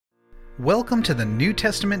Welcome to the New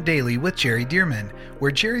Testament Daily with Jerry Dearman,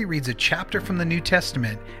 where Jerry reads a chapter from the New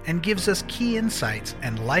Testament and gives us key insights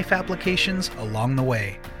and life applications along the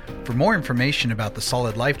way. For more information about the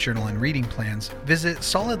Solid Life Journal and reading plans, visit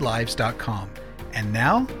solidlives.com. And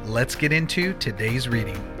now, let's get into today's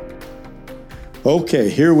reading. Okay,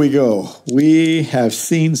 here we go. We have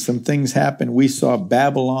seen some things happen. We saw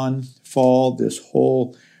Babylon fall, this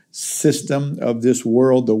whole system of this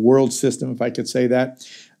world, the world system, if I could say that,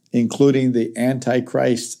 including the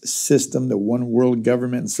Antichrist system, the one world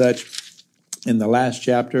government and such. In the last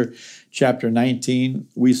chapter, chapter 19,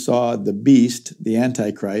 we saw the beast, the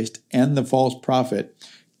Antichrist, and the false prophet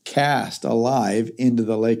cast alive into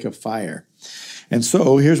the lake of fire. And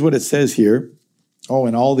so here's what it says here. Oh,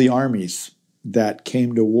 and all the armies that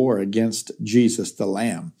came to war against Jesus, the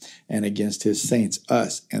Lamb, and against his saints,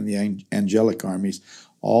 us, and the angelic armies,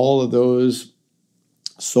 all of those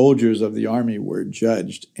soldiers of the army were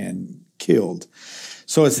judged and killed.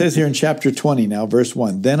 So it says here in chapter 20 now, verse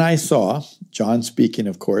 1, Then I saw, John speaking,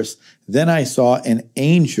 of course, then I saw an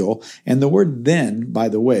angel, and the word then, by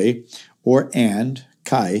the way, or and,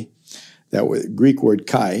 kai, that Greek word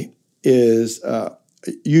kai, is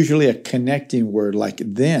usually a connecting word like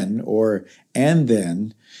then or and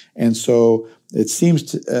then. And so it seems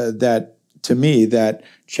to me that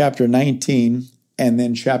chapter 19 and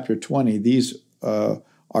then chapter 20, these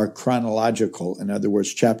are chronological. In other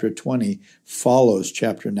words, chapter 20 follows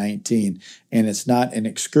chapter 19, and it's not an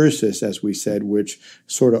excursus, as we said, which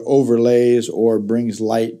sort of overlays or brings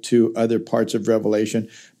light to other parts of Revelation,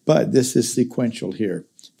 but this is sequential here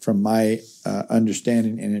from my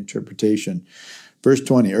understanding and interpretation. Verse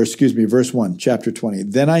 1, chapter 20.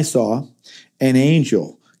 Then I saw an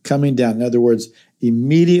angel coming down. In other words,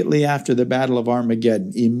 immediately after the battle of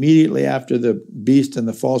Armageddon, immediately after the beast and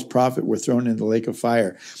the false prophet were thrown into the lake of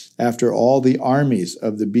fire, after all the armies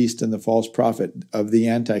of the beast and the false prophet of the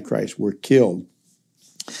Antichrist were killed,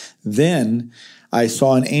 then I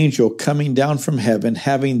saw an angel coming down from heaven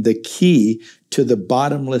having the key to the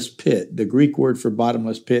bottomless pit. The Greek word for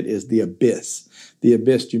bottomless pit is the abyss. The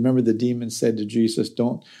abyss. Do you remember the demon said to Jesus,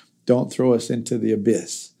 don't throw us into the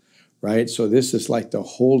abyss? Right? So this is like the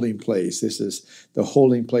holding place. This is the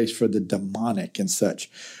holding place for the demonic and such.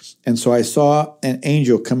 And so I saw an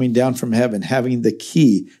angel coming down from heaven having the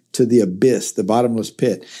key to the abyss, the bottomless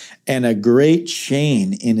pit, and a great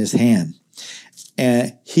chain in his hand.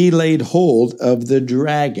 And he laid hold of the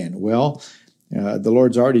dragon. Well, the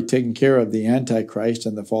Lord's already taken care of the Antichrist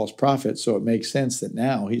and the false prophet, so it makes sense that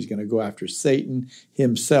now he's going to go after Satan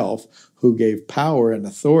himself, who gave power and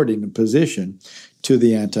authority and position to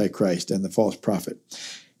the Antichrist and the false prophet.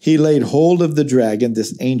 He laid hold of the dragon,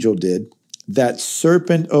 this angel did, that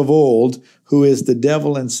serpent of old, who is the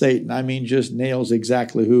devil and Satan. I mean, just nails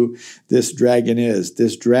exactly who this dragon is.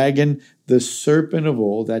 This dragon, the serpent of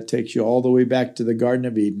old, that takes you all the way back to the Garden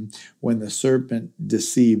of Eden when the serpent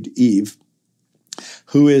deceived Eve,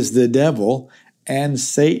 who is the devil and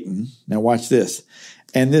Satan. Now watch this.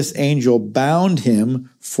 And this angel bound him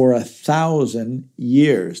for 1,000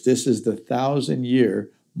 years. This is the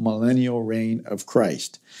 1,000-year millennial reign of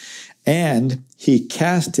Christ. And he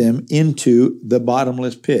cast him into the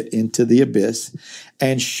bottomless pit, into the abyss,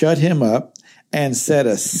 and shut him up and set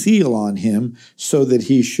a seal on him so that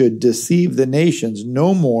he should deceive the nations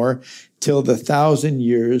no more till the 1,000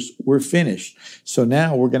 years were finished. So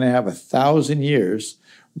now we're going to have 1,000 years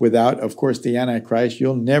without, of course, the Antichrist.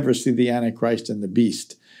 You'll never see the Antichrist and the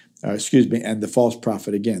beast, and the false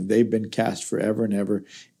prophet again. They've been cast forever and ever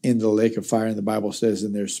into the lake of fire, and the Bible says,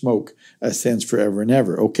 and their smoke ascends forever and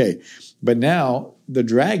ever. Okay, but now the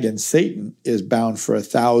dragon, Satan, is bound for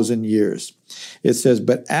 1,000 years. It says,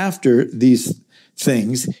 but after these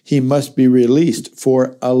things, he must be released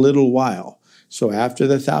for a little while. So after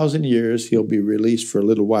the 1,000 years, he'll be released for a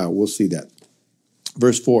little while. We'll see that.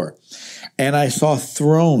 Verse 4, and I saw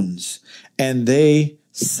thrones, and they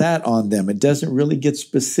sat on them. It doesn't really get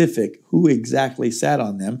specific who exactly sat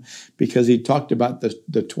on them, because he talked about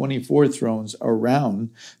the 24 thrones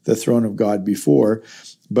around the throne of God before,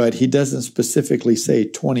 but he doesn't specifically say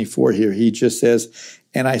 24 here. He just says,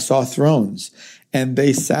 and I saw thrones, and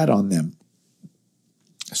they sat on them.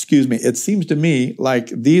 It seems to me like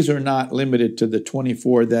these are not limited to the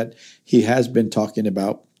 24 that he has been talking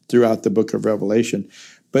about throughout the book of Revelation,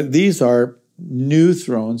 but these are new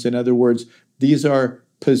thrones. In other words, these are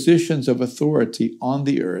positions of authority on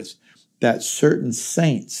the earth that certain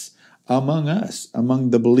saints among us, among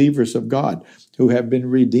the believers of God, who have been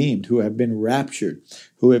redeemed, who have been raptured,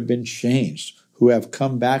 who have been changed, who have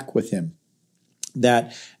come back with him,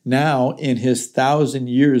 that now in his 1,000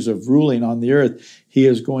 years of ruling on the earth, he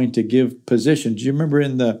is going to give position. Do you remember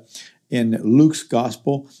in In Luke's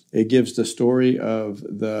gospel, it gives the story of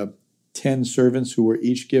the 10 servants who were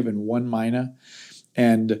each given 1 mina,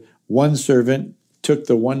 and one servant took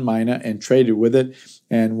the 1 mina and traded with it.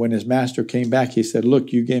 And when his master came back, he said,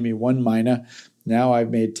 look, you gave me 1 mina. Now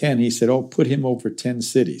I've made 10. He said, oh, put him over 10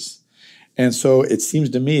 cities. And so it seems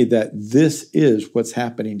to me that this is what's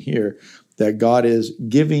happening here, that God is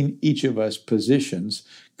giving each of us positions.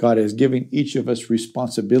 God is giving each of us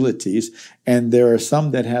responsibilities. And there are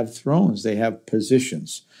some that have thrones. They have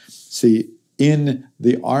positions. See, in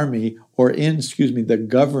the army or in, the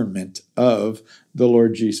government of the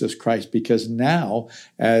Lord Jesus Christ. Because now,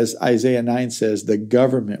 as Isaiah 9 says, the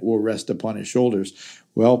government will rest upon his shoulders.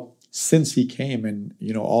 Well, since he came and,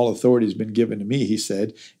 all authority has been given to me, he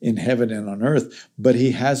said, in heaven and on earth, but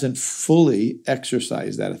he hasn't fully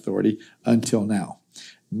exercised that authority until now.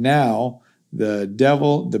 Now, the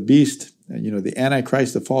devil, the beast, the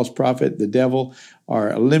Antichrist, the false prophet, the devil are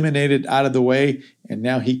eliminated out of the way, and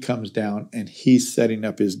now he comes down and he's setting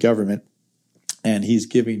up his government and he's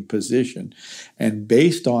giving position. And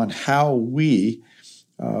based on how we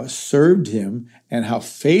served him and how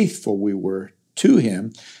faithful we were to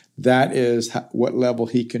him, that is what level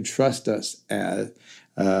he can trust us at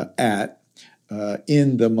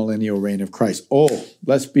in the millennial reign of Christ. Oh,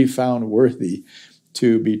 let's be found worthy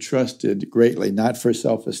to be trusted greatly, not for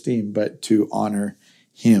self-esteem, but to honor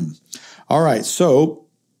him. All right, so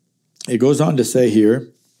it goes on to say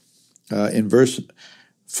here in verse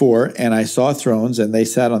 4, and I saw thrones, and they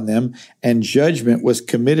sat on them, and judgment was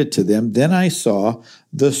committed to them. Then I saw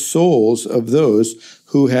the souls of those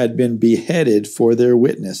who had been beheaded for their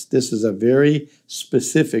witness. This is a very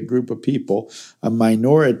specific group of people, a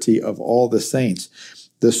minority of all the saints.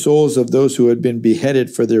 The souls of those who had been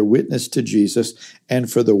beheaded for their witness to Jesus and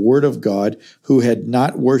for the word of God, who had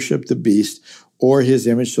not worshipped the beast or his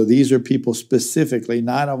image. So these are people specifically,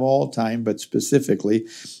 not of all time, but specifically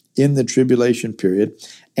in the tribulation period,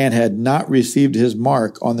 and had not received his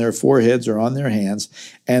mark on their foreheads or on their hands,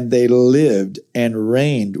 and they lived and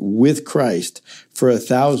reigned with Christ for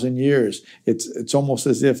 1,000 years. It's almost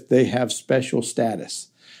as if they have special status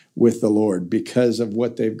with the Lord because of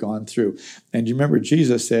what they've gone through. And you remember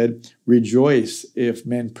Jesus said, rejoice if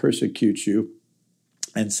men persecute you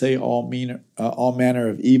and say all manner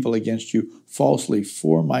of evil against you falsely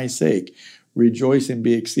for my sake. Rejoice and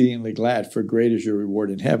be exceedingly glad, for great is your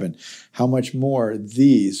reward in heaven. How much more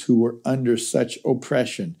these who were under such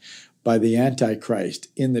oppression by the Antichrist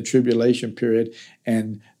in the tribulation period,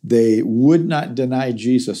 and they would not deny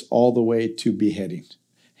Jesus all the way to beheading.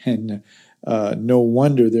 And no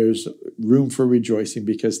wonder there's room for rejoicing,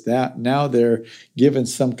 because that now they're given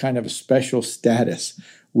some kind of a special status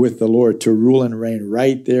with the Lord to rule and reign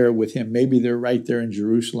right there with him. Maybe they're right there in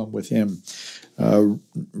Jerusalem with him,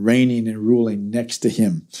 reigning and ruling next to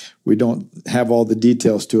him. We don't have all the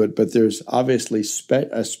details to it, but there's obviously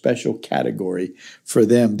a special category for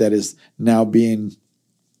them that is now being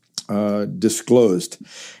disclosed.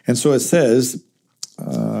 And so it says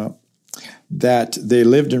that they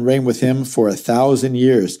lived and reigned with him for 1,000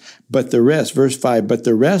 years. But the rest, verse 5, but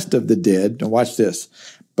the rest of the dead, now watch this,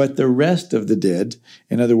 but the rest of the dead,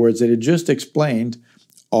 in other words, it had just explained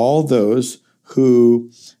all those who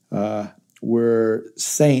were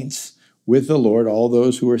saints with the Lord, all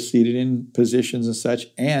those who were seated in positions and such,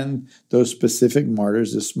 and those specific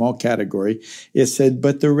martyrs, this small category. It said,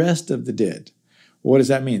 but the rest of the dead. What does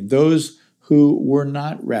that mean? Those who were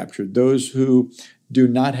not raptured, those who do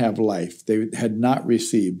not have life, they had not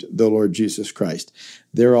received the Lord Jesus Christ.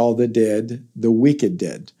 They're all the dead, the wicked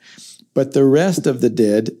dead. But the rest of the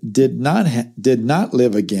dead did not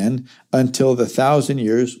live again until the 1,000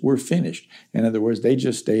 years were finished. In other words, they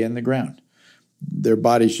just stay in the ground. Their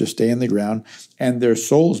bodies just stay in the ground, and their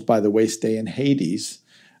souls, by the way, stay in Hades,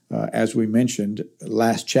 as we mentioned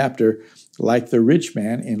last chapter, like the rich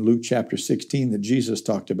man in Luke chapter 16 that Jesus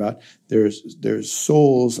talked about. Their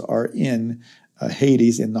souls are in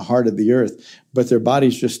Hades, in the heart of the earth, but their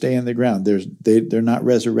bodies just stay in the ground. They're not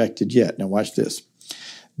resurrected yet. Now watch this.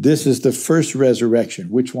 This is the first resurrection.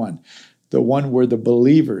 Which one? The one where the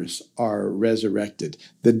believers are resurrected.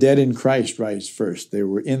 The dead in Christ rise first. They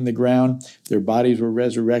were in the ground. Their bodies were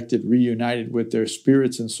resurrected, reunited with their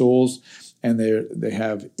spirits and souls, and they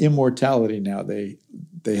have immortality now. They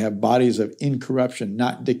have bodies of incorruption,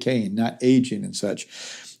 not decaying, not aging and such.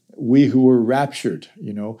 We who were raptured,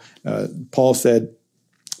 Paul said,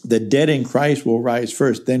 the dead in Christ will rise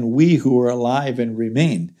first. Then we who are alive and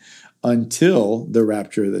remain until the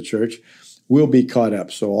rapture of the church will be caught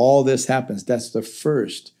up. So all this happens. That's the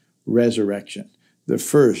first resurrection. The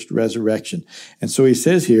first resurrection. And so he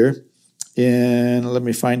says here, let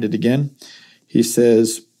me find it again. He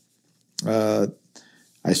says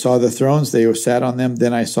I saw the thrones, they who sat on them.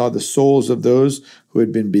 Then I saw the souls of those who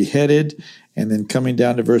had been beheaded. And then coming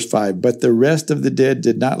down to verse 5, but the rest of the dead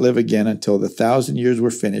did not live again until the 1,000 years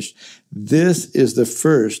were finished. This is the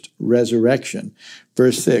first resurrection.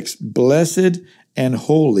 Verse 6, blessed and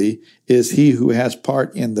holy is he who has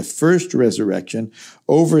part in the first resurrection.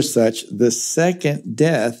 Over such, the second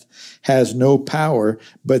death has no power,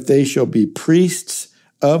 but they shall be priests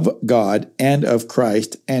of God and of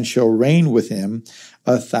Christ, and shall reign with him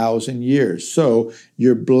 1,000 years. So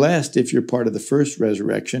you're blessed if you're part of the first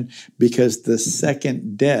resurrection, because the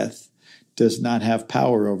second death does not have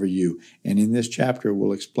power over you. And in this chapter,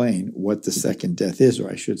 we'll explain what the second death is, or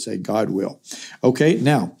I should say God will. Okay,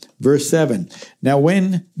 now, verse 7. Now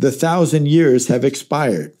when the 1,000 years have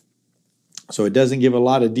expired, so it doesn't give a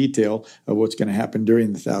lot of detail of what's going to happen during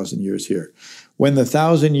the 1,000 years here. When the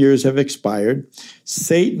 1,000 years have expired,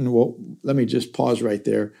 Satan will, let me just pause right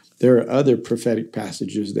there. There are other prophetic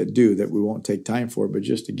passages that we won't take time for, but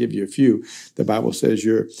just to give you a few, the Bible says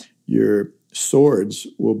your swords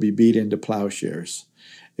will be beat into plowshares.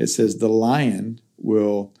 It says the lion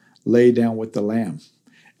will lay down with the lamb,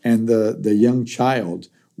 and the young child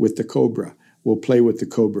with the cobra will play with the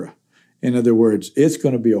cobra. In other words, it's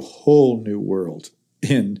going to be a whole new world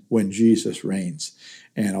when Jesus reigns.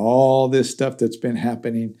 And all this stuff that's been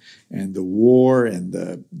happening, and the war and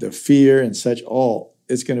the fear and such,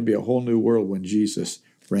 it's going to be a whole new world when Jesus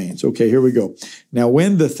reigns. Okay, here we go. Now,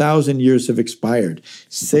 when the 1,000 years have expired,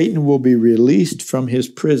 Satan will be released from his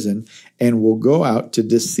prison and will go out to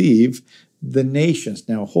deceive the nations.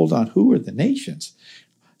 Now, hold on. Who are the nations?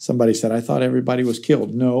 Somebody said, I thought everybody was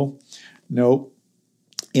killed. No.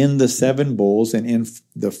 In the 7 bowls and in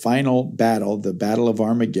the final battle, the Battle of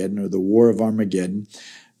Armageddon, or the War of Armageddon,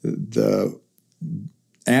 the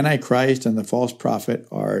Antichrist and the false prophet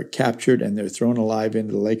are captured and they're thrown alive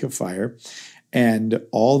into the lake of fire. And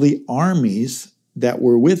all the armies that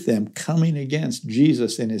were with them coming against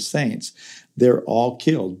Jesus and his saints, they're all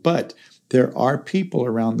killed. But there are people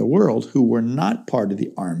around the world who were not part of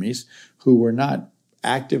the armies, who were not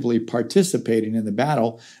actively participating in the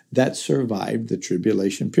battle, that survived the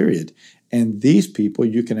tribulation period. And these people,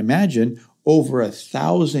 you can imagine, over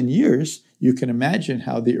 1,000 years, you can imagine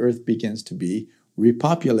how the earth begins to be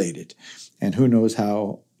repopulated. And who knows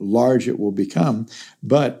how large it will become.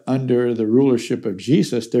 But under the rulership of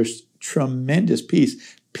Jesus, there's tremendous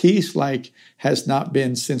peace like has not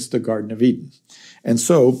been since the Garden of Eden. And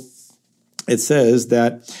so it says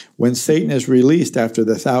that when Satan is released after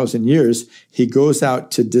the 1,000 years, he goes out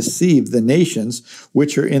to deceive the nations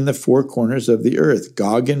which are in the 4 corners of the earth,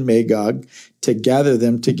 Gog and Magog, to gather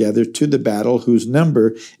them together to the battle, whose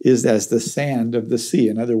number is as the sand of the sea.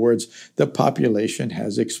 In other words, the population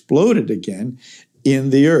has exploded again in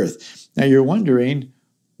the earth. Now you're wondering,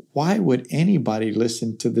 why would anybody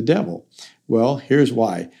listen to the devil? Well, here's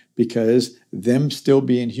why. Because them still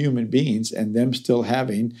being human beings and them still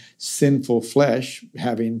having sinful flesh,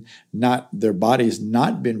 having not their bodies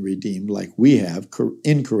not been redeemed like we have,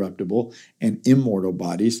 incorruptible and immortal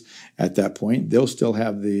bodies at that point, they'll still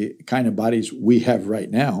have the kind of bodies we have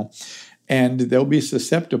right now, and they'll be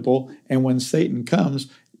susceptible. And when Satan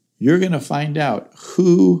comes, you're going to find out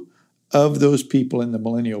who of those people in the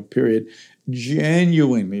millennial period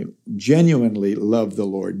genuinely love the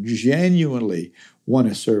Lord, genuinely want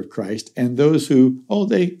to serve Christ, and those who,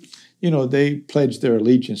 they pledged their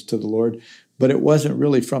allegiance to the Lord, but it wasn't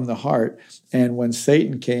really from the heart. And when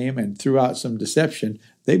Satan came and threw out some deception,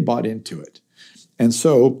 they bought into it. And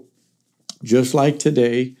so, just like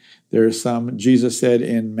today, there's Jesus said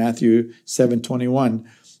in Matthew 7:21,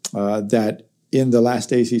 that in the last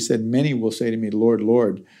days, he said, many will say to me, Lord,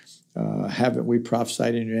 Lord, haven't we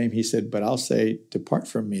prophesied in your name? He said, but I'll say, depart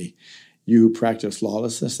from me, you who practice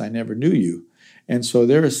lawlessness, I never knew you. And so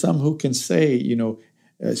there are some who can say,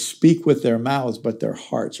 speak with their mouths, but their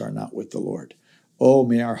hearts are not with the Lord. Oh,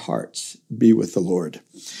 may our hearts be with the Lord.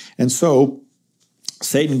 And so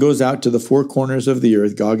Satan goes out to the 4 corners of the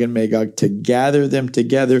earth, Gog and Magog, to gather them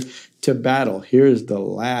together to battle. Here's the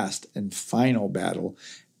last and final battle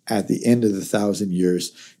at the end of the 1,000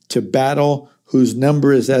 years. To battle, whose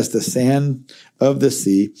number is as the sand of the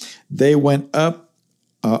sea. They went up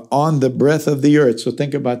on the breadth of the earth. So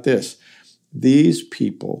think about this. These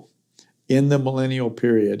people in the millennial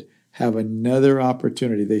period have another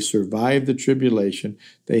opportunity. They survived the tribulation.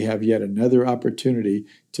 They have yet another opportunity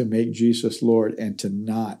to make Jesus Lord and to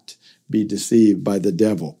not be deceived by the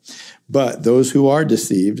devil. But those who are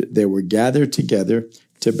deceived, they were gathered together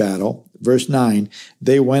to battle. Verse 9,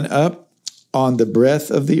 they went up on the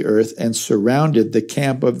breadth of the earth and surrounded the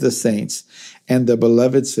camp of the saints and the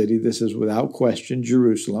beloved city. This is without question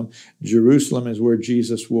Jerusalem. Jerusalem is where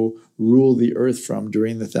Jesus will rule the earth from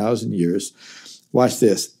during the 1,000 years. Watch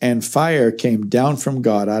this. And fire came down from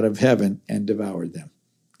God out of heaven and devoured them.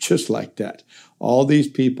 Just like that. All these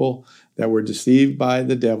people that were deceived by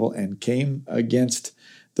the devil and came against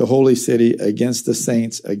the holy city, against the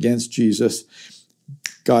saints, against Jesus,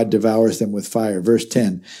 God devours them with fire. Verse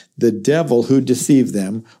 10, the devil who deceived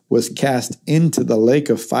them was cast into the lake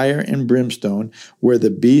of fire and brimstone, where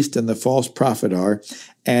the beast and the false prophet are,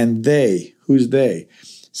 and they, who's they?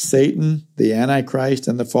 Satan, the Antichrist,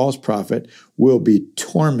 and the false prophet will be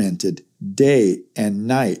tormented day and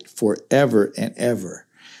night forever and ever.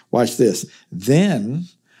 Watch this. Then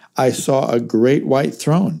I saw a great white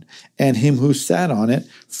throne, and him who sat on it,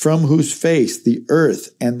 from whose face the earth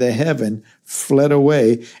and the heaven fled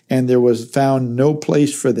away, and there was found no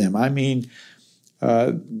place for them. I mean,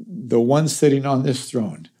 the one sitting on this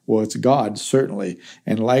throne, well, it's God, certainly,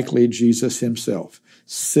 and likely Jesus himself,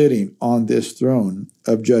 sitting on this throne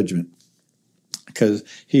of judgment, because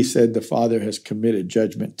he said, the Father has committed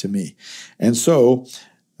judgment to me. And so,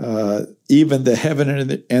 even the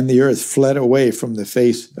heaven and the earth fled away from the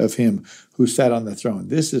face of him who sat on the throne.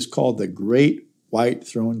 This is called the great white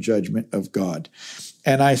throne judgment of God.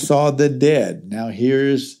 And I saw the dead. Now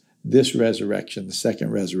here's this resurrection, the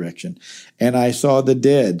second resurrection. And I saw the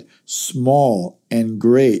dead, small and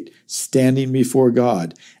great, standing before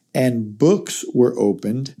God. And books were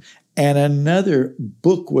opened, and another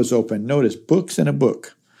book was opened. Notice, books and a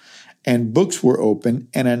book. And books were opened,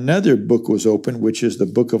 and another book was opened, which is the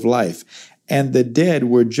book of life. And the dead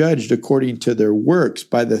were judged according to their works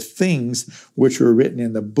by the things which were written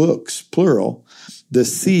in the books, plural. The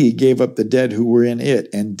sea gave up the dead who were in it,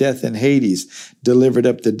 and death and Hades delivered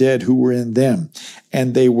up the dead who were in them.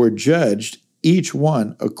 And they were judged, each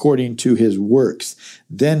one according to his works.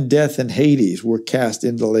 Then death and Hades were cast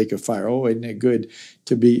into the lake of fire. Oh, isn't it good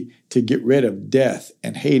to get rid of death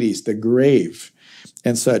and Hades, the grave,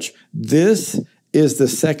 and such. This is the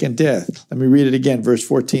second death. Let me read it again, verse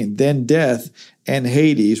 14. Then death and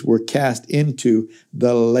Hades were cast into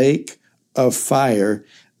the lake of fire.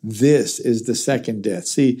 This is the second death.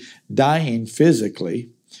 See, dying physically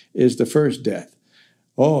is the first death.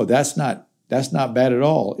 Oh, that's not bad at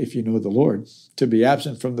all if you know the Lord. To be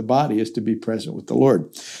absent from the body is to be present with the Lord.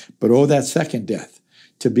 But oh, that second death,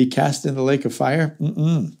 to be cast in the lake of fire,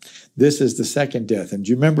 this is the second death. And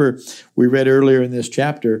do you remember we read earlier in this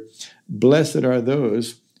chapter, blessed are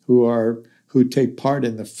those who take part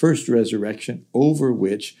in the first resurrection, over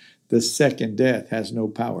which the second death has no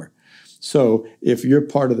power. So if you're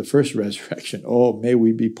part of the first resurrection, oh, may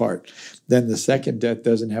we be part, then the second death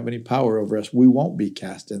doesn't have any power over us. We won't be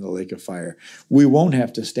cast in the lake of fire. We won't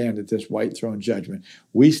have to stand at this white throne judgment.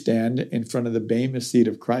 We stand in front of the Bema seat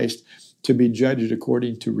of Christ to be judged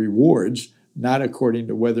according to rewards, not according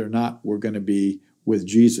to whether or not we're going to be with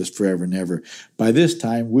Jesus forever and ever. By this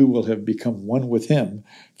time, we will have become one with him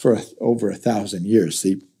for over 1,000 years.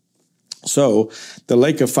 See? So the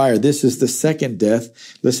lake of fire, this is the second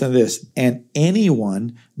death. Listen to this. And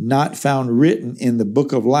anyone not found written in the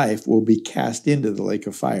book of life will be cast into the lake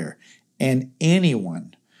of fire. And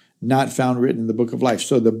anyone not found written in the book of life.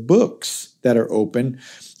 So the books that are open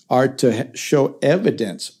are to show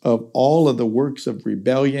evidence of all of the works of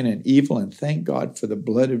rebellion and evil. And thank God for the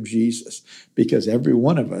blood of Jesus, because every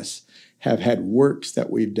one of us have had works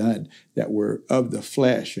that we've done that were of the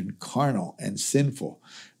flesh and carnal and sinful.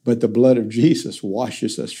 But the blood of Jesus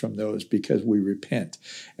washes us from those because we repent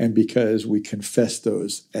and because we confess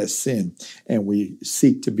those as sin and we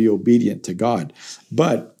seek to be obedient to God.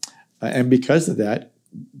 And because of that,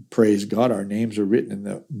 praise God, our names are written in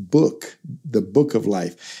the book of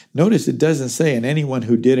life. Notice it doesn't say, and anyone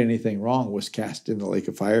who did anything wrong was cast in the lake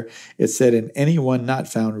of fire. It said, and anyone not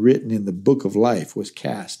found written in the book of life was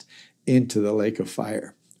cast into the lake of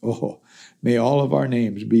fire. Oh, may all of our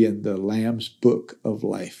names be in the Lamb's book of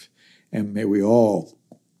life. And may we all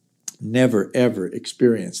never, ever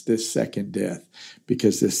experience this second death,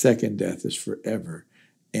 because this second death is forever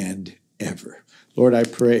and ever. Lord, I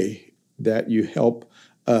pray that you help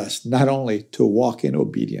us not only to walk in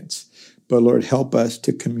obedience, but Lord, help us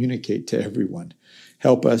to communicate to everyone.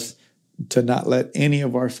 Help us to not let any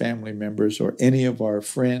of our family members or any of our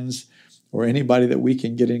friends or anybody that we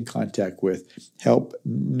can get in contact with, help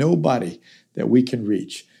nobody that we can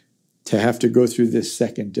reach to have to go through this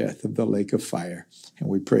second death of the lake of fire. And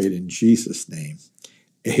we pray it in Jesus' name.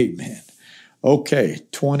 Amen. Okay,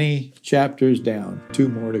 20 chapters down, 2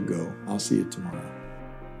 more to go. I'll see you tomorrow.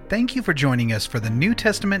 Thank you for joining us for the New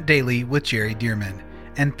Testament Daily with Jerry Dirmann.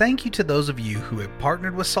 And thank you to those of you who have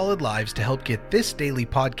partnered with Solid Lives to help get this daily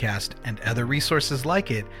podcast and other resources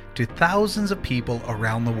like it to thousands of people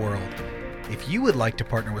around the world. If you would like to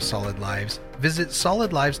partner with Solid Lives, visit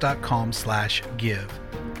solidlives.com/give.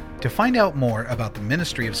 To find out more about the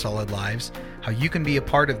ministry of Solid Lives, how you can be a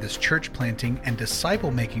part of this church planting and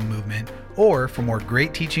disciple-making movement, or for more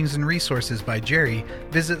great teachings and resources by Jerry,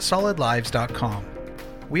 visit solidlives.com.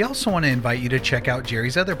 We also want to invite you to check out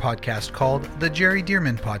Jerry's other podcast called The Jerry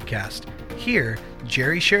Dirmann Podcast. Here,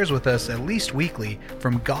 Jerry shares with us at least weekly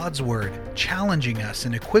from God's Word, challenging us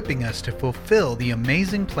and equipping us to fulfill the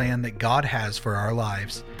amazing plan that God has for our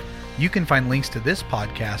lives. You can find links to this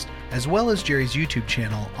podcast as well as Jerry's YouTube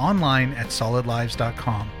channel online at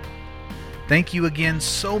solidlives.com. Thank you again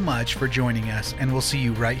so much for joining us, and we'll see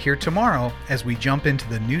you right here tomorrow as we jump into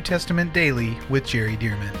the New Testament Daily with Jerry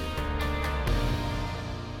Dirmann.